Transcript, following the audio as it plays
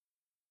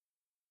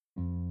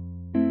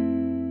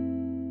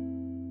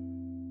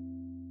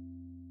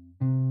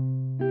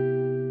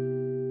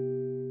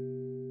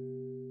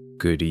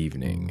Good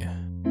evening,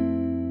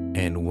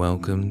 and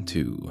welcome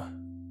to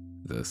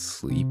the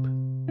Sleep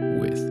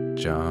with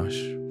Josh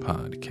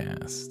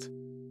podcast.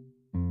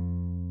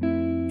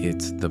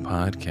 It's the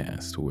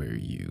podcast where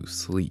you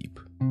sleep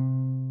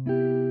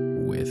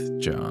with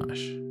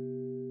Josh.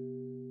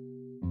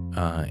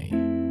 I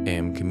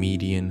am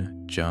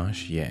comedian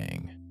Josh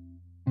Yang,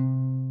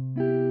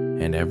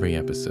 and every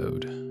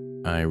episode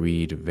I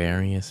read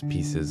various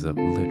pieces of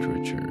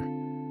literature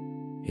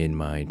in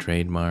my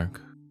trademark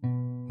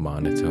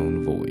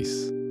monotone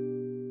voice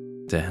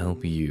to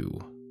help you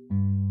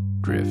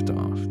drift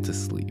off to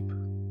sleep.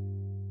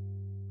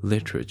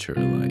 Literature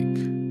like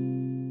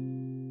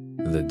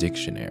the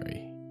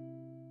dictionary,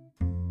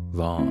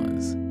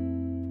 laws,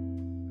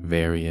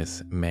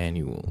 various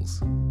manuals,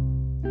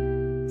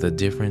 the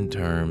different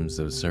terms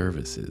of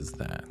services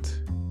that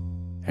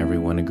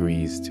everyone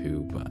agrees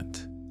to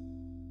but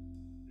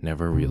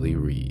never really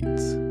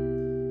reads,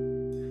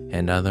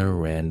 and other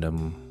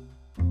random,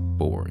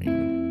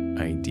 boring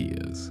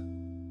ideas.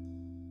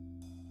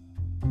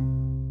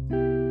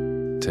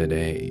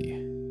 Today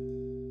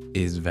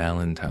is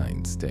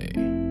Valentine's Day.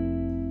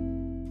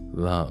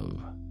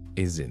 Love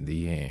is in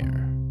the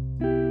air.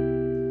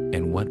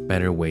 And what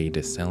better way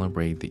to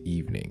celebrate the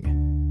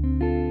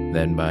evening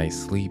than by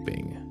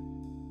sleeping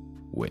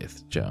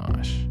with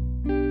Josh?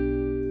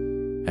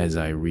 As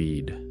I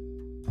read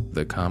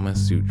the Kama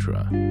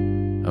Sutra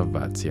of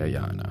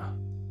Vatsyayana,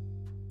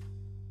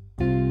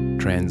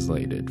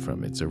 translated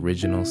from its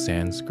original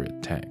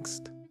Sanskrit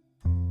text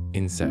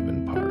in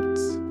 7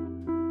 parts.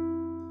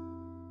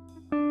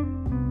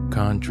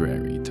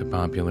 Contrary to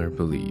popular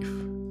belief,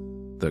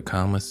 the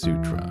Kama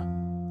Sutra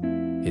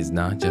is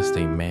not just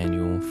a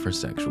manual for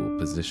sexual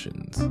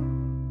positions.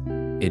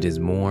 It is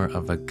more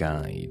of a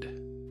guide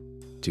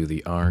to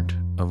the art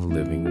of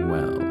living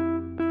well,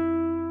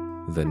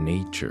 the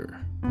nature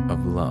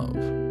of love,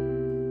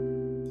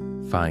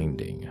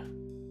 finding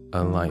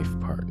a life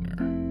partner,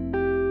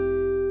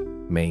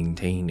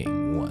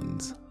 maintaining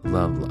one's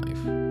love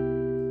life,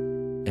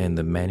 and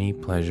the many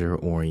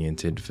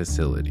pleasure-oriented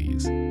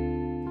facilities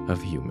of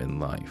human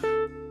life.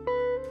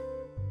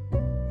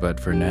 But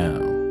for now,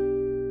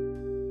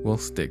 we'll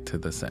stick to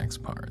the sex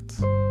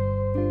parts.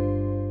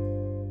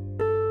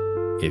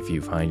 If you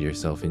find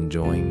yourself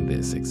enjoying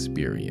this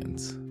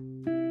experience,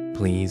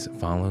 please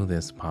follow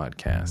this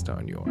podcast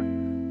on your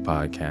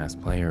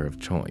podcast player of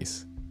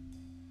choice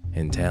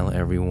and tell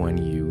everyone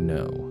you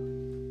know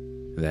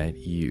that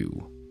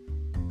you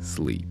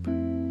sleep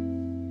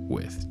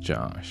with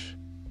Josh.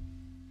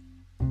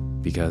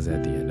 Because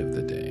at the end of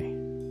the day,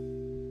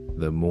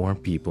 the more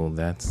people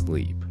that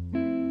sleep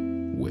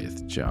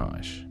with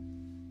Josh,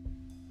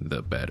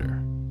 the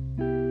better.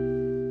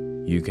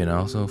 You can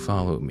also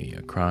follow me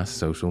across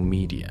social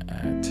media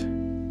at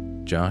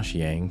Josh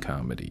Yang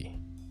Comedy.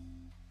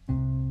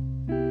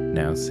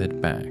 Now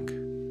sit back,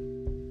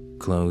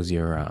 close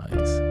your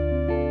eyes,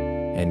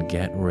 and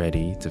get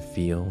ready to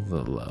feel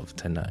the love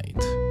tonight.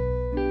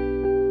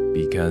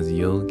 Because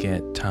you'll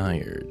get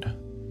tired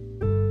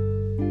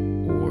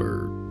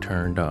or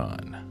turned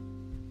on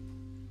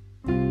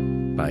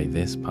by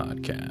this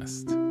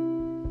podcast,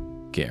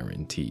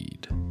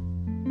 guaranteed.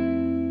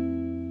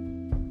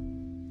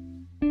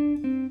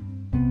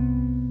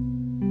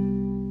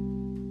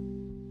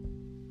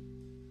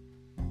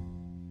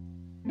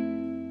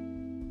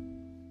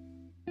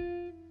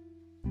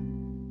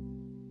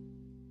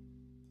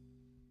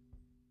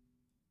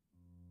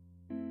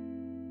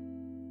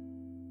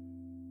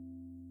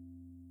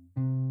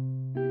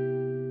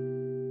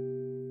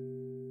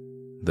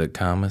 The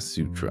Kama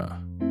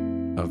Sutra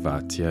of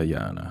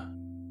Vatsyayana,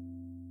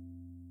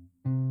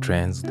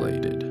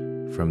 translated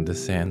from the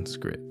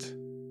Sanskrit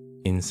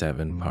in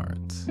 7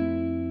 parts.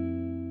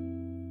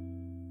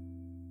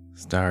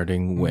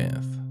 Starting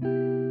with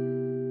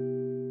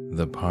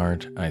the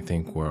part I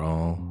think we're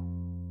all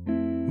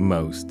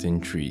most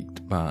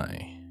intrigued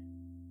by,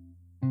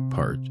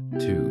 part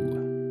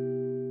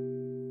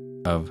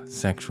 2 of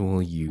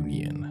Sexual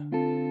Union.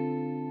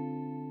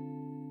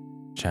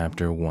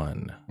 Chapter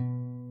 1.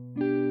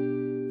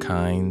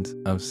 Kinds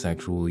of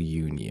sexual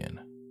union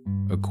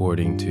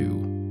according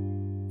to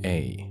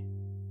A.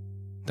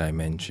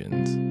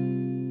 Dimensions,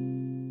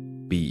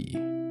 B.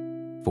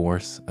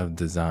 Force of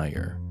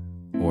desire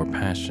or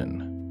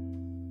passion,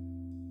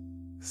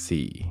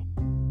 C.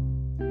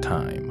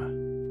 Time.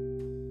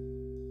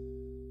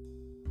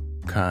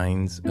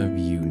 Kinds of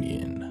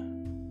union.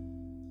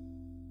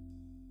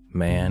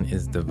 Man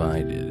is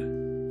divided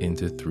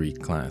into 3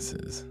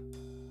 classes: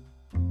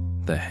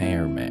 the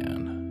hare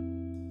man,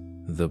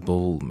 the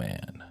bull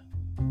man,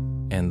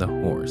 and the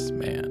horse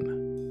man,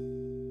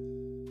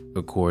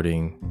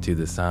 according to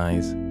the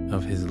size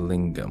of his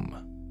lingam,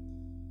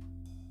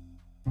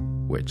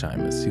 which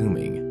I'm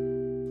assuming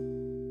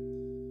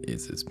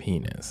is his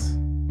penis.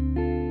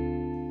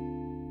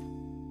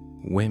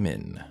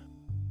 Women,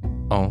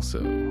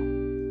 also,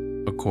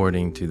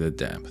 according to the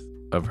depth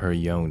of her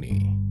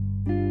yoni,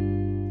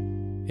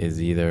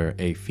 is either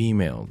a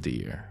female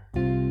deer,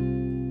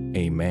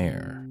 a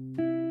mare,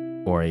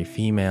 or a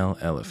female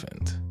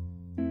elephant,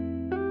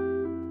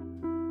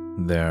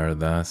 There are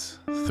thus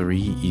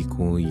 3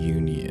 equal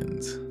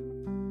unions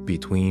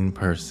between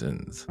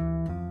persons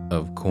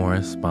of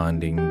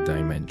corresponding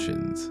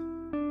dimensions,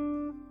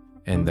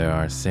 and there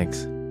are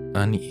 6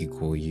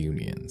 unequal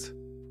unions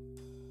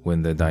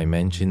when the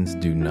dimensions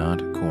do not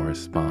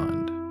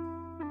correspond,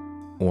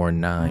 or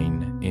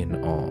 9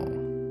 in all,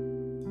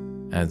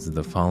 as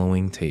the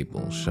following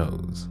table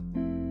shows.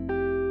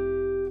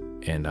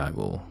 And I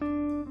will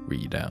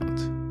read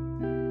out.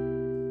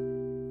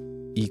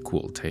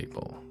 Equal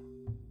table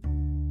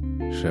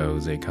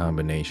shows a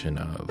combination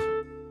of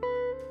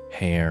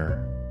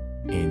hare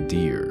and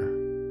deer,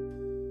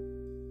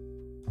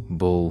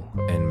 bull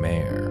and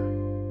mare,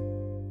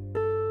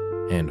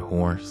 and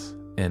horse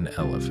and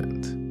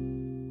elephant.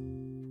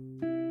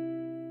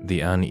 The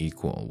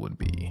unequal would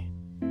be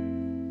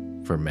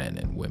for men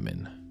and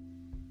women: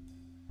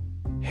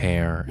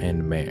 hare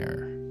and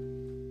mare,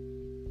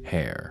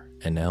 hare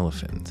and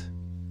elephant,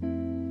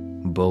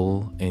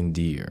 bull and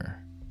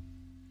deer,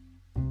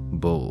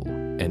 bull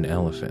and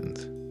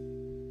elephant,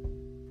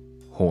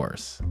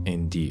 horse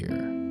and deer,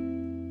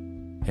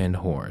 and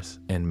horse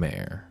and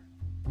mare.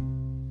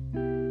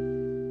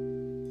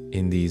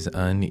 In these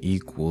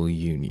unequal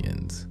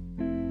unions,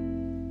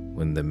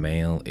 when the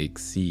male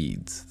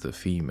exceeds the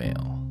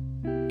female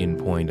in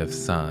point of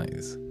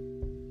size,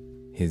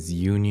 his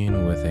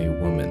union with a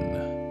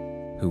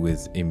woman who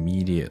is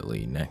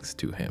immediately next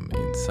to him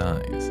in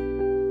size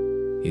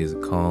is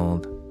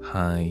called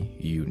high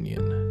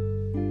union,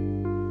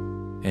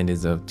 and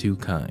is of 2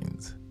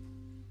 kinds,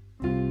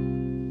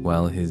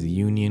 while his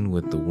union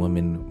with the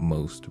woman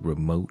most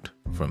remote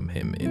from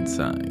him in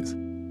size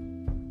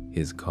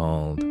is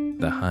called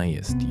the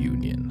highest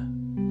union,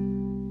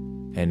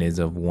 and is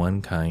of 1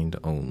 kind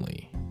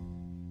only.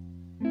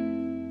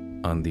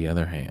 On the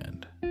other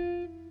hand,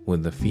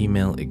 when the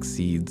female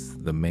exceeds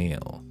the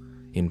male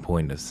in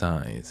point of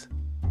size,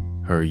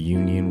 her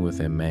union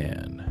with a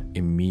man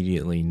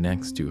immediately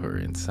next to her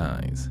in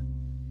size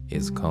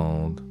is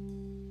called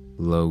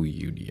low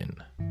union,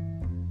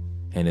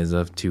 and is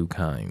of 2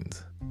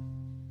 kinds,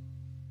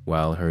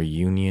 while her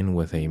union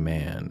with a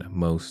man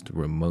most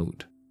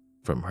remote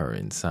from her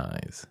in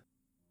size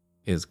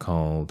is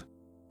called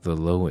the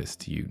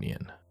lowest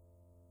union,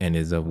 and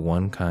is of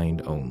 1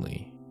 kind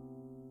only.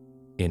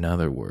 In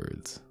other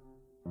words,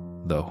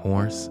 the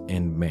horse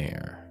and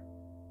mare,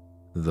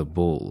 the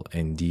bull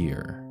and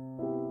deer,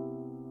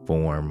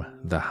 form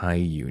the high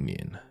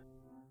union,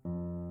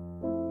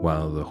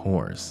 while the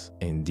horse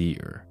and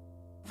deer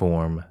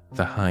form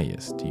the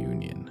highest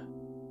union.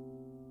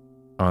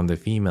 On the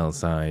female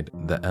side,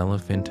 the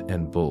elephant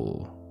and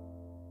bull,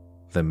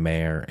 the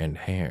mare and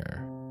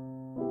hare,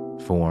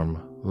 form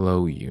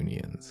low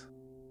unions,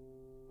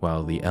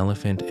 while the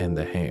elephant and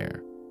the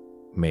hare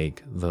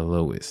make the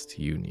lowest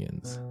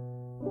unions.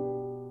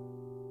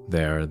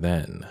 There are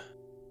then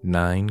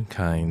 9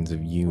 kinds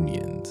of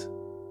unions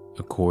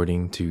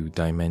according to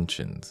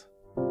dimensions.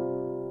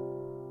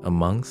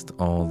 Amongst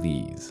all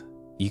these,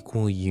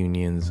 equal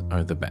unions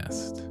are the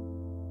best.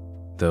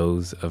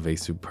 Those of a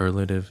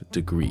superlative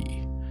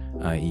degree,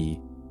 i.e.,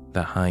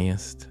 the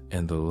highest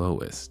and the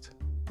lowest,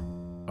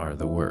 are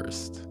the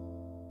worst,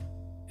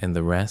 and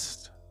the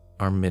rest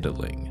are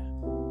middling,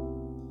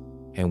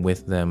 and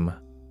with them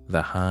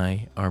the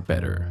high are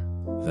better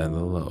than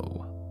the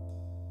low.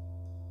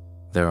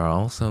 There are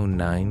also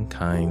 9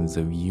 kinds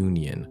of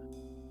union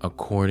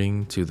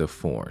according to the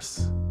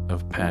force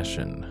of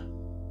passion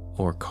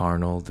or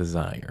carnal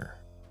desire,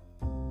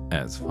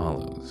 as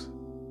follows: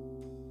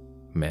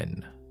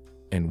 men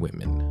and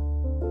women,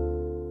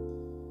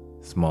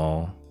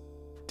 small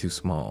to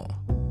small,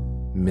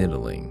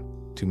 middling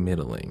to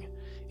middling,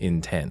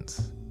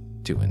 intense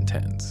to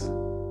intense.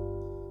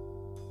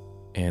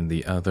 And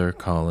the other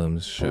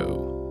columns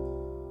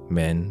show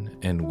men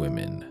and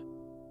women,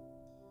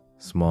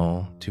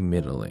 small to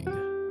middling,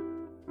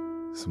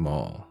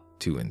 small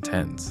to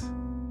intense,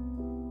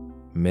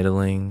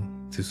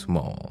 middling to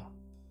small,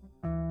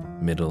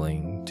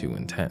 middling to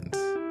intense,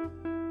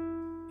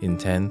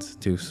 intense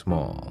to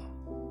small,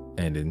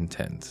 and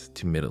intense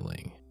to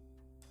middling,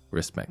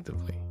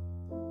 respectively.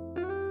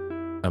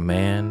 A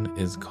man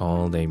is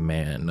called a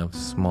man of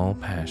small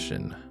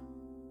passion,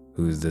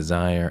 whose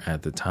desire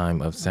at the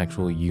time of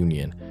sexual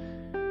union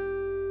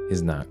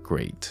is not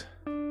great,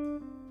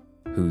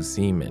 whose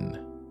semen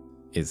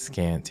is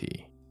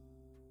scanty,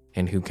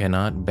 and who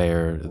cannot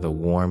bear the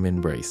warm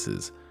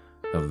embraces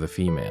of the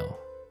female.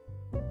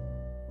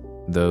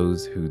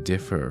 Those who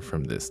differ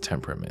from this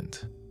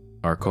temperament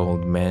are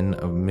called men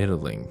of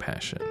middling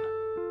passion,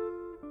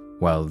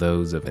 while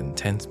those of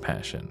intense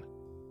passion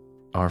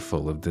are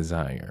full of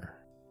desire.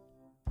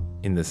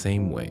 In the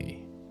same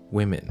way,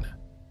 women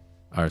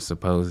are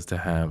supposed to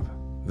have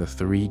the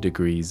 3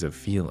 degrees of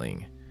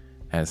feeling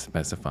as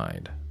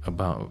specified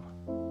above.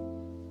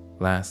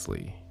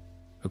 Lastly,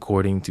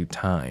 according to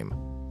time,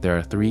 there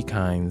are 3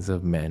 kinds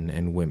of men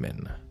and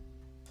women: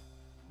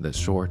 the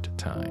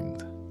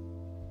short-timed,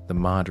 the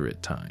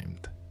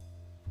moderate-timed,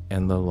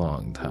 and the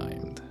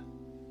long-timed.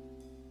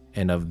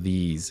 And of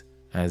these,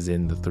 as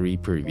in the 3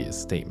 previous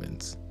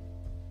statements,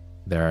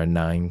 there are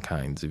 9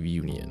 kinds of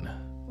union.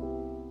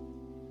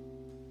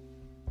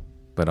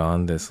 But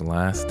on this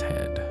last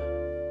head,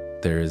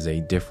 there is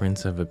a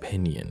difference of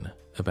opinion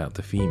about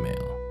the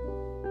female,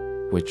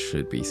 which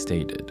should be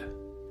stated.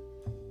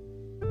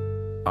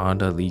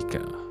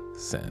 Adalika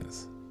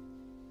says,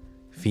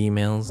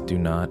 females do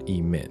not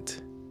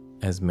emit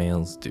as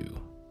males do.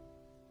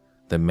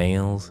 The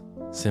males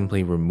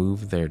simply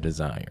remove their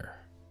desire,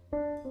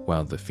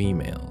 while the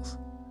females,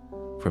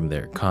 from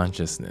their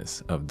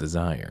consciousness of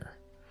desire,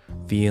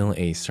 feel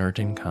a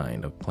certain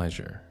kind of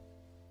pleasure,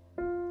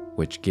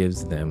 which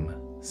gives them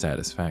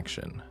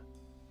satisfaction.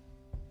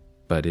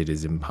 But it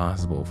is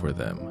impossible for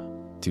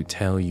them to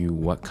tell you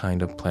what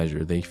kind of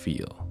pleasure they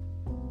feel.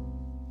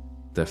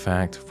 The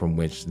fact from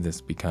which this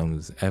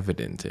becomes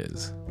evident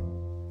is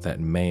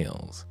that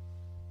males,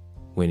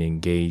 when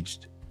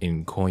engaged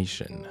in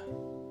coition,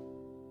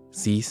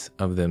 cease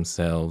of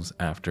themselves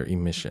after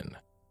emission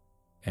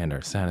and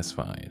are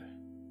satisfied.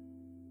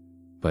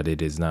 But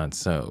it is not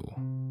so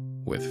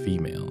with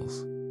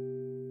females.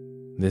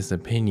 This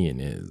opinion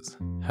is,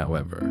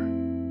 however,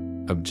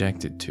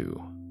 objected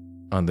to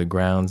on the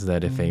grounds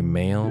that if a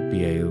male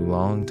be a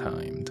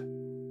long-timed,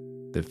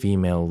 the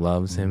female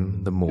loves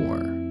him the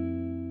more,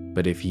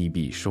 but if he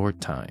be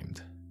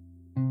short-timed,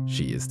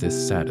 she is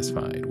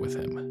dissatisfied with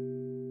him.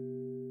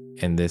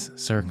 And this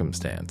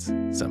circumstance,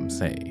 some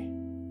say,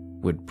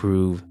 would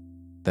prove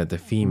that the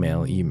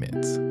female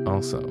emits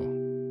also.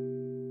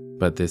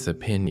 But this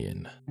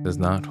opinion does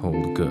not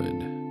hold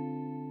good,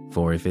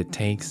 for if it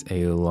takes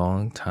a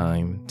long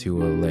time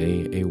to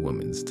allay a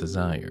woman's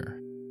desire,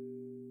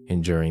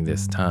 and during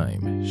this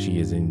time she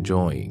is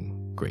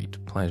enjoying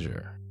great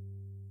pleasure,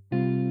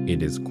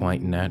 it is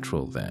quite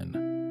natural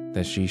then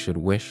that she should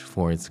wish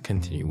for its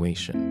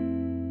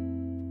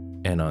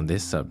continuation. And on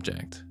this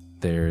subject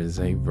there is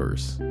a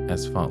verse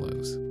as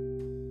follows: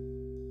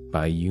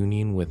 by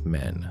union with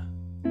men,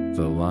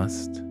 the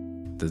lust,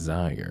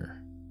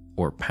 desire,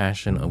 or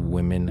passion of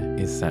women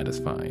is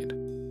satisfied,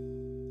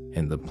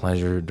 and the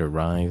pleasure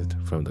derived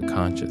from the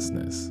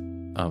consciousness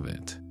of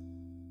it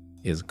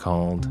is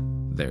called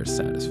their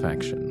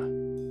satisfaction.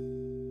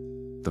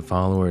 The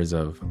followers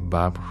of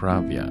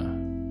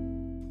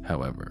Bhapravya,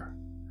 however,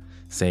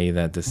 say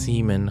that the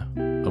semen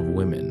of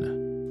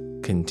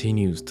women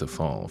continues to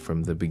fall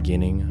from the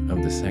beginning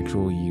of the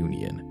sexual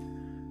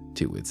union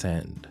to its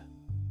end,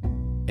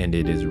 and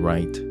it is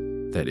right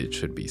that it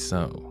should be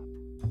so,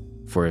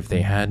 for if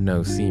they had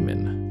no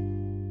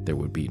semen, there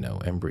would be no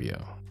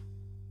embryo.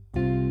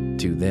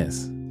 To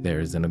this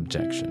there is an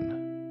objection.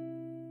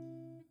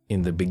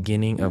 In the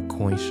beginning of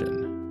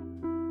coition,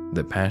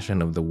 the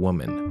passion of the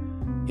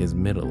woman is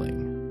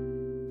middling,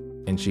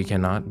 and she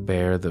cannot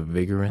bear the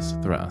vigorous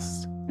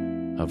thrust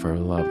of her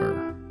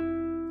lover.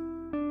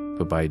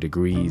 But by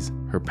degrees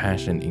her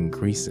passion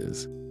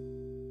increases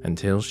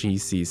until she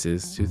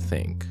ceases to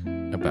think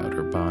about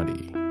her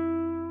body,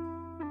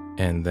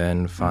 and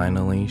then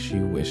finally she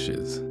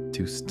wishes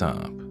to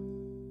stop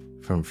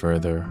from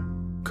further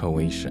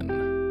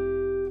coition.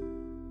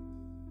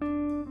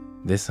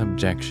 This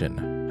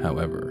objection,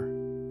 however,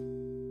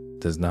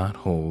 does not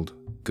hold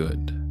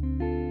good,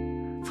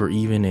 for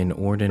even in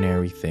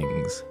ordinary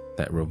things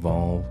that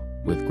revolve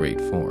with great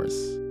force,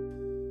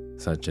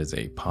 such as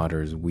a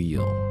potter's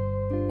wheel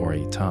or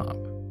a top,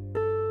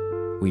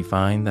 we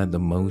find that the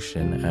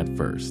motion at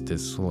first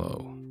is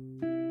slow,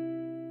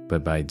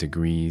 but by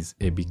degrees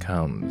it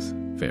becomes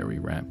very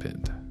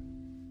rapid.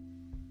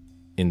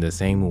 In the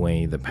same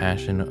way, the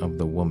passion of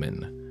the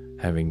woman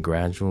having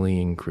gradually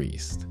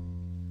increased,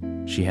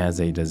 she has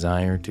a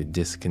desire to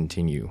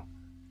discontinue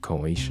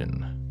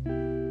coition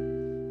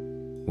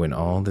when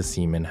all the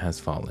semen has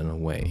fallen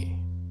away.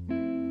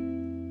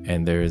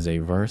 And there is a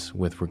verse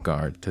with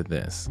regard to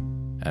this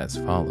as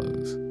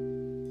follows: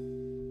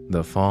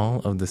 the fall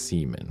of the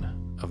semen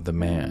of the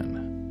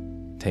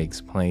man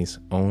takes place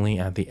only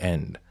at the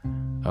end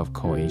of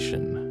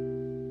coition,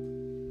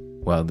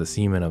 while the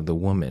semen of the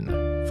woman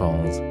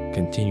falls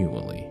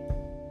continually,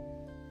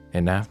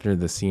 and after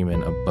the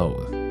semen of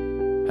both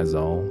has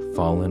all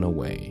fallen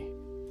away,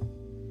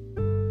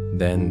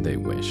 then they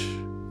wish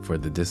for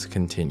the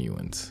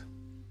discontinuance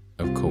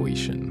of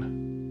coition.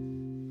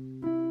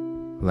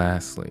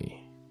 Lastly,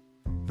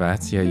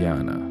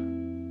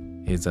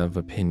 Vatsyayana is of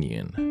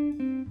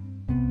opinion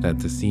that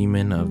the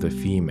semen of the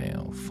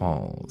female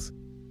falls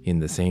in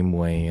the same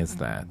way as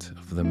that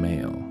of the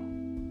male.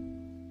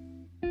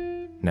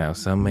 Now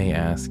some may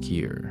ask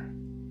here,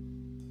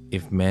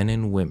 if men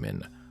and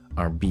women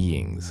are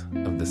beings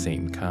of the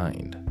same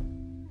kind,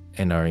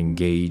 and are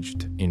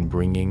engaged in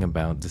bringing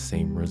about the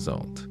same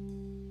result,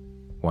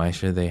 why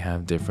should they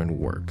have different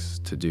works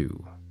to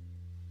do?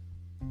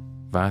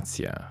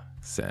 Vatsya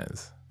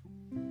says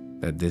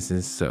that this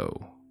is so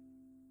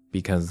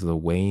because the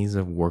ways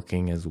of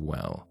working as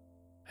well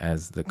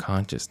as the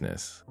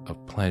consciousness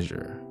of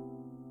pleasure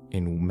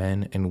in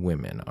men and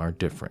women are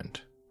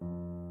different.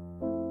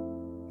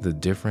 The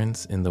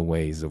difference in the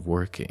ways of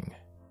working,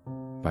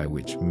 by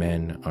which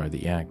men are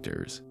the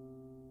actors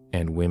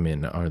and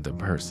women are the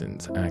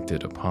persons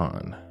acted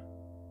upon,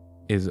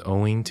 is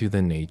owing to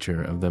the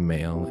nature of the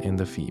male and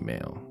the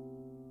female.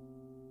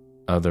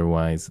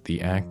 Otherwise,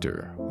 the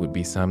actor would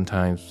be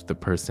sometimes the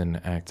person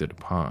acted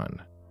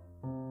upon,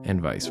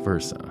 and vice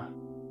versa.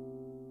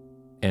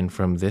 And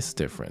from this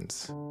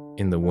difference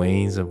in the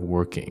ways of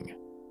working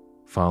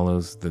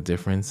follows the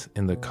difference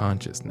in the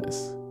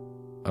consciousness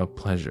of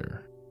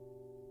pleasure.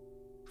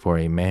 For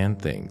a man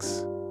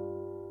thinks,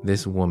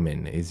 "This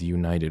woman is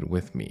united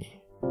with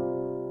me,"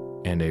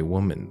 and a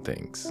woman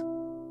thinks,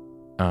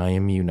 "I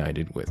am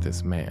united with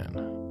this man."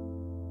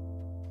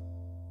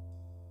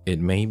 It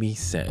may be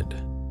said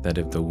that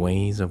if the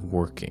ways of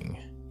working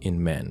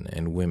in men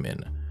and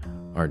women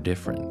are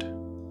different,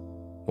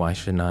 why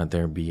should not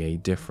there be a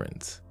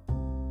difference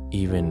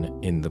even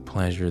in the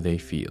pleasure they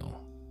feel,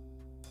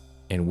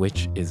 and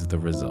which is the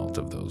result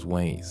of those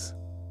ways?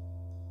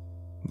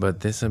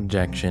 But this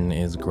objection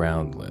is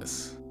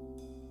groundless,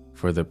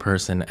 for the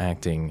person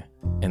acting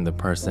and the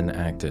person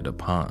acted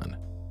upon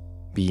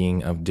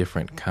being of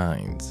different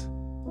kinds,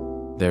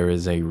 there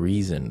is a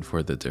reason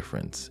for the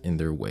difference in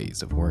their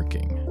ways of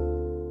working.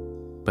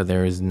 But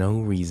there is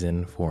no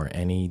reason for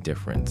any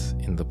difference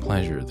in the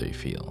pleasure they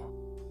feel,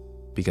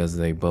 because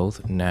they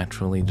both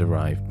naturally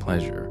derive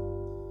pleasure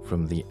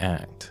from the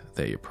act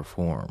they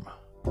perform.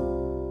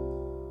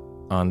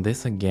 On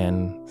this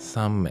again,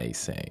 some may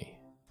say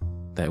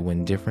that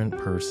when different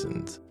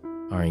persons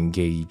are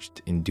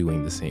engaged in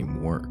doing the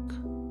same work,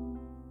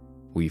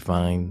 we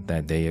find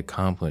that they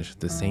accomplish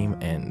the same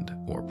end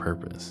or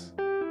purpose,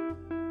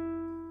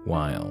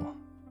 while,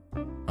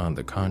 on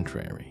the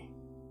contrary,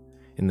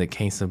 in the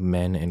case of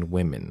men and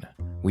women,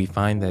 we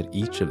find that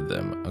each of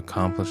them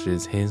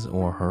accomplishes his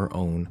or her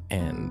own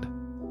end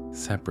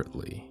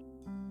separately,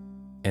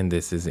 and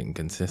this is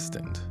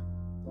inconsistent.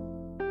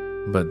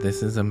 But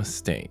this is a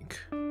mistake,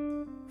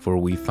 for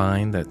we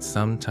find that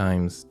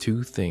sometimes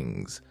two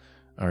things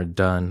are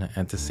done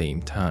at the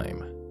same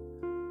time,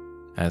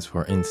 as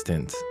for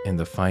instance in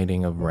the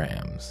fighting of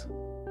rams.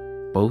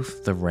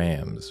 Both the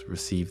rams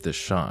receive the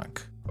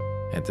shock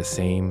at the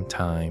same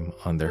time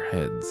on their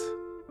heads.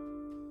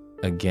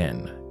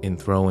 Again, in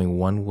throwing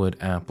one wood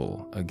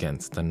apple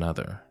against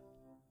another,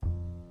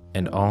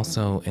 and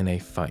also in a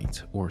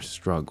fight or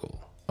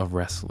struggle of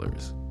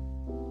wrestlers.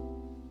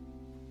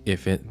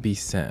 If it be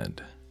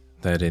said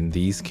that in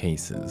these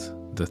cases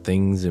the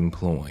things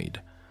employed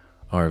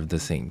are of the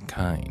same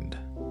kind,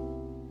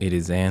 it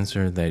is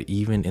answered that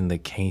even in the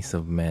case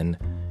of men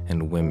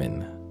and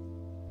women,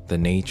 the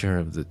nature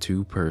of the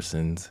two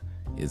persons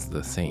is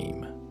the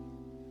same.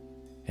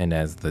 And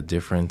as the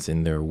difference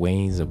in their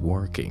ways of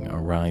working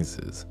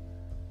arises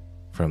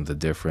from the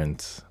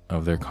difference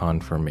of their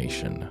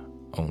conformation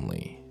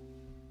only,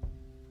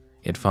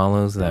 it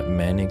follows that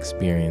men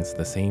experience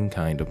the same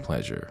kind of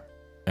pleasure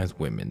as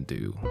women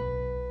do.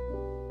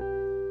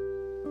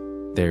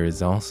 There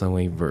is also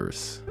a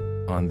verse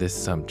on this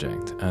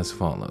subject as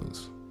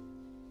follows: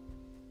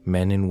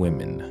 "Men and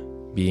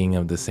women, being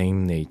of the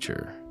same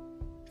nature,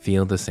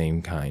 feel the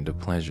same kind of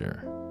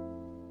pleasure.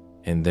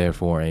 And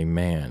therefore a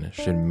man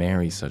should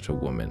marry such a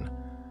woman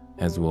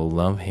as will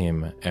love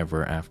him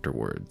ever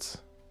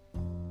afterwards."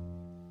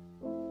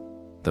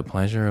 The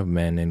pleasure of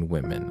men and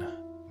women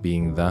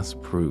being thus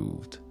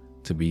proved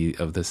to be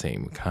of the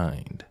same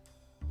kind,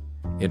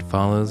 it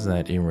follows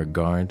that in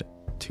regard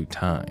to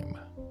time,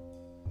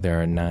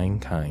 there are 9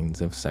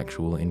 kinds of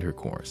sexual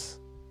intercourse,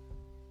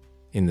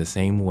 in the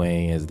same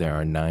way as there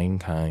are 9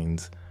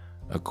 kinds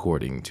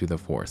according to the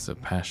force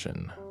of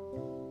passion.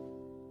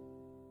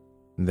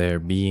 There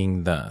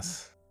being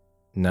thus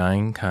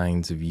 9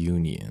 kinds of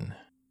union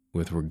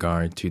with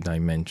regard to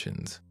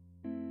dimensions,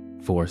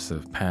 force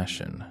of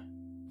passion,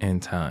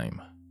 and time,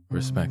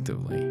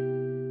 respectively,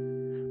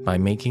 by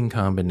making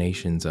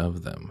combinations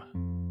of them,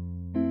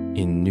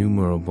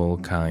 innumerable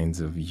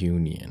kinds of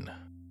union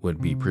would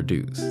be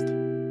produced.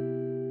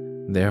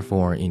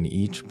 Therefore, in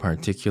each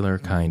particular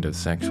kind of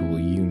sexual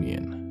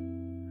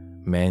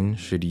union, men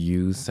should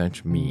use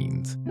such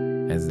means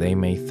as they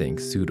may think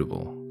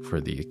suitable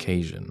for the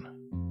occasion.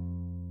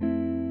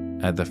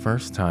 At the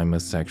first time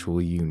of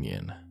sexual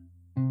union,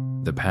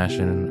 the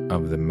passion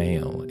of the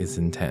male is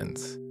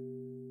intense,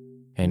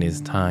 and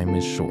his time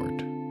is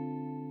short.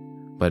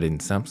 But in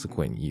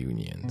subsequent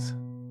unions,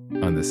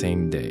 on the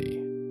same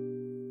day,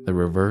 the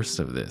reverse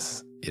of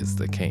this is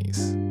the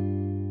case.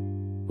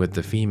 With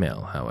the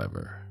female,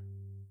 however,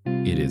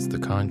 it is the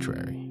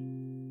contrary.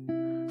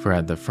 For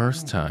at the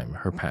first time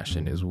her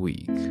passion is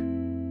weak,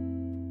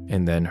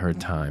 and then her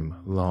time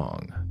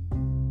long.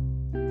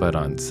 But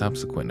on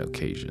subsequent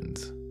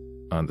occasions,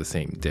 on the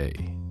same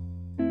day,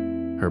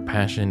 her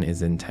passion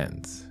is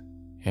intense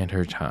and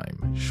her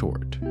time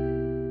short,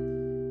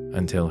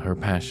 until her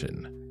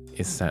passion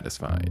is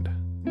satisfied.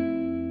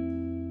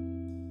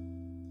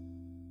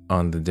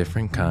 On the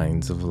different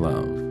kinds of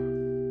love,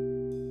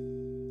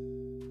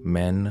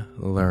 men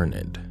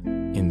learned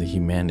in the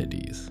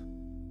humanities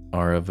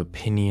are of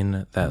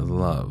opinion that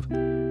love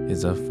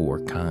is of 4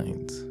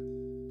 kinds.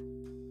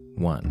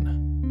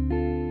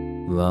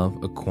 1.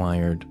 Love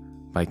acquired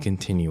by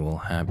continual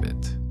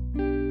habit.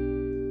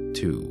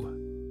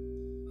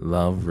 2.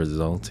 love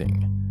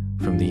resulting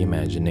from the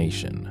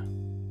imagination.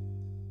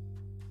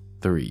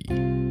 3.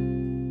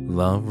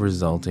 Love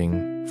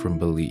resulting from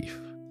belief.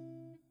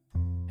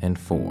 And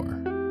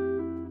 4.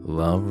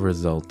 Love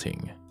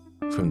resulting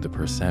from the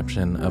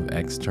perception of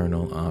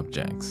external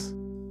objects.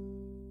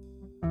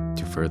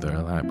 To further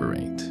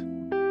elaborate,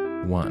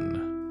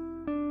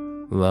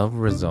 1. Love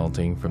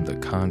resulting from the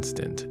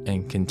constant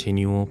and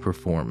continual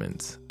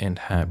performance and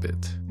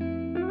habit,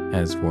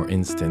 as for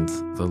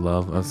instance the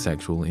love of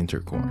sexual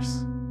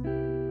intercourse,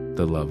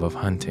 the love of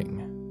hunting,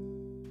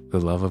 the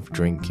love of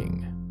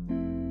drinking,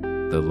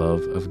 the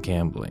love of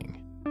gambling,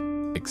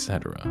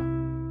 etc.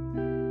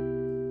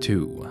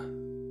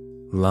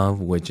 2.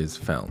 Love which is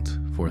felt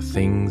for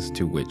things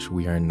to which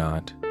we are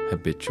not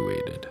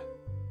habituated,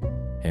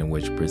 and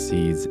which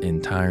proceeds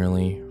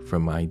entirely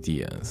from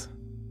ideas,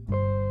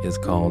 is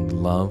called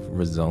love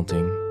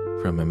resulting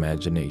from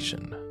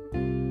imagination.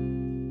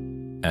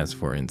 As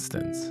for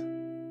instance,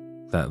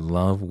 that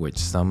love which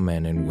some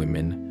men and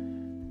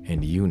women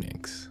and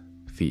eunuchs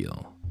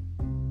feel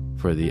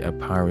for the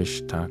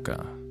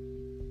Aparishtaka,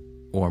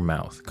 or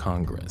mouth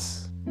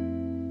congress,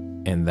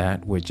 and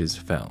that which is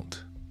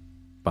felt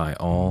by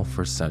all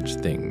for such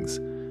things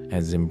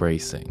as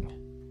embracing,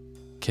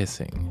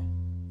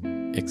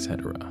 kissing,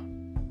 etc.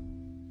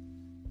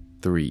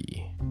 3.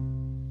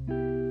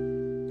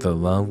 The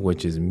love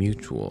which is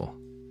mutual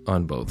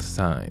on both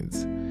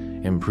sides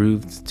and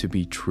proves to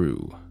be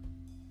true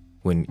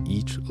when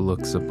each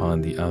looks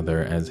upon the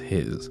other as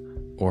his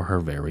or her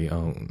very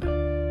own.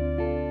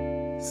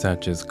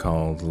 Such is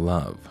called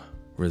love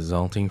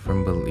resulting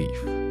from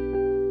belief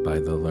by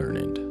the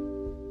learned.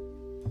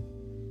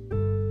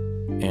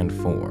 And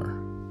 4.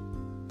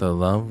 The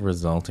love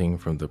resulting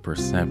from the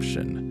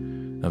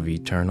perception of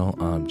eternal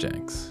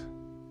objects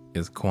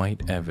is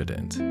quite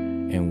evident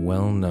and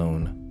well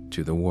known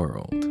to the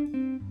world,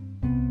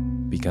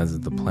 because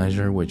the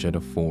pleasure which it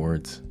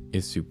affords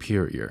is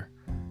superior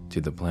to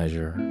the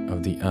pleasure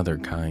of the other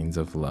kinds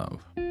of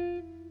love,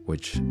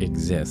 which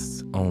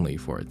exists only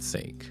for its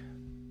sake.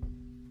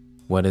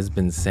 What has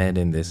been said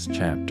in this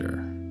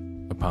chapter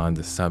upon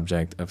the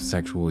subject of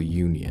sexual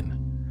union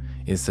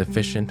is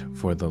sufficient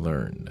for the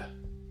learned.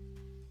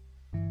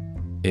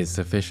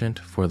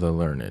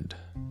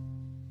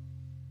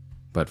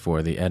 But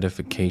for the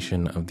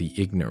edification of the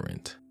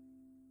ignorant,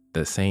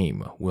 the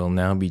same will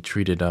now be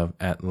treated of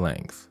at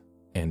length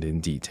and in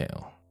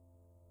detail,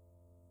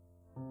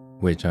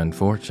 which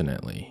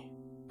unfortunately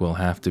will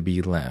have to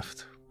be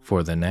left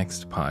for the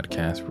next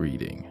podcast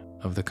reading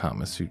of the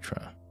Kama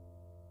Sutra.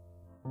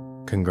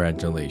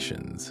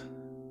 Congratulations,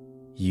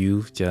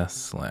 you've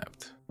just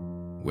slept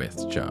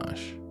with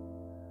Josh.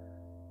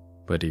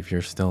 But if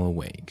you're still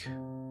awake,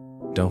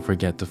 don't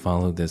forget to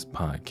follow this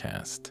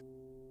podcast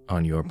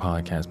on your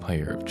podcast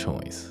player of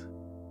choice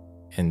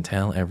and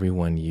tell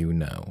everyone you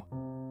know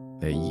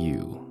that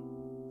you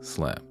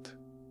slept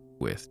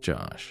with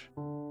Josh.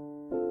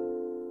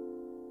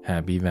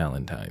 Happy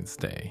Valentine's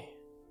Day.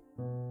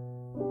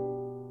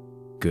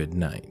 Good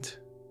night.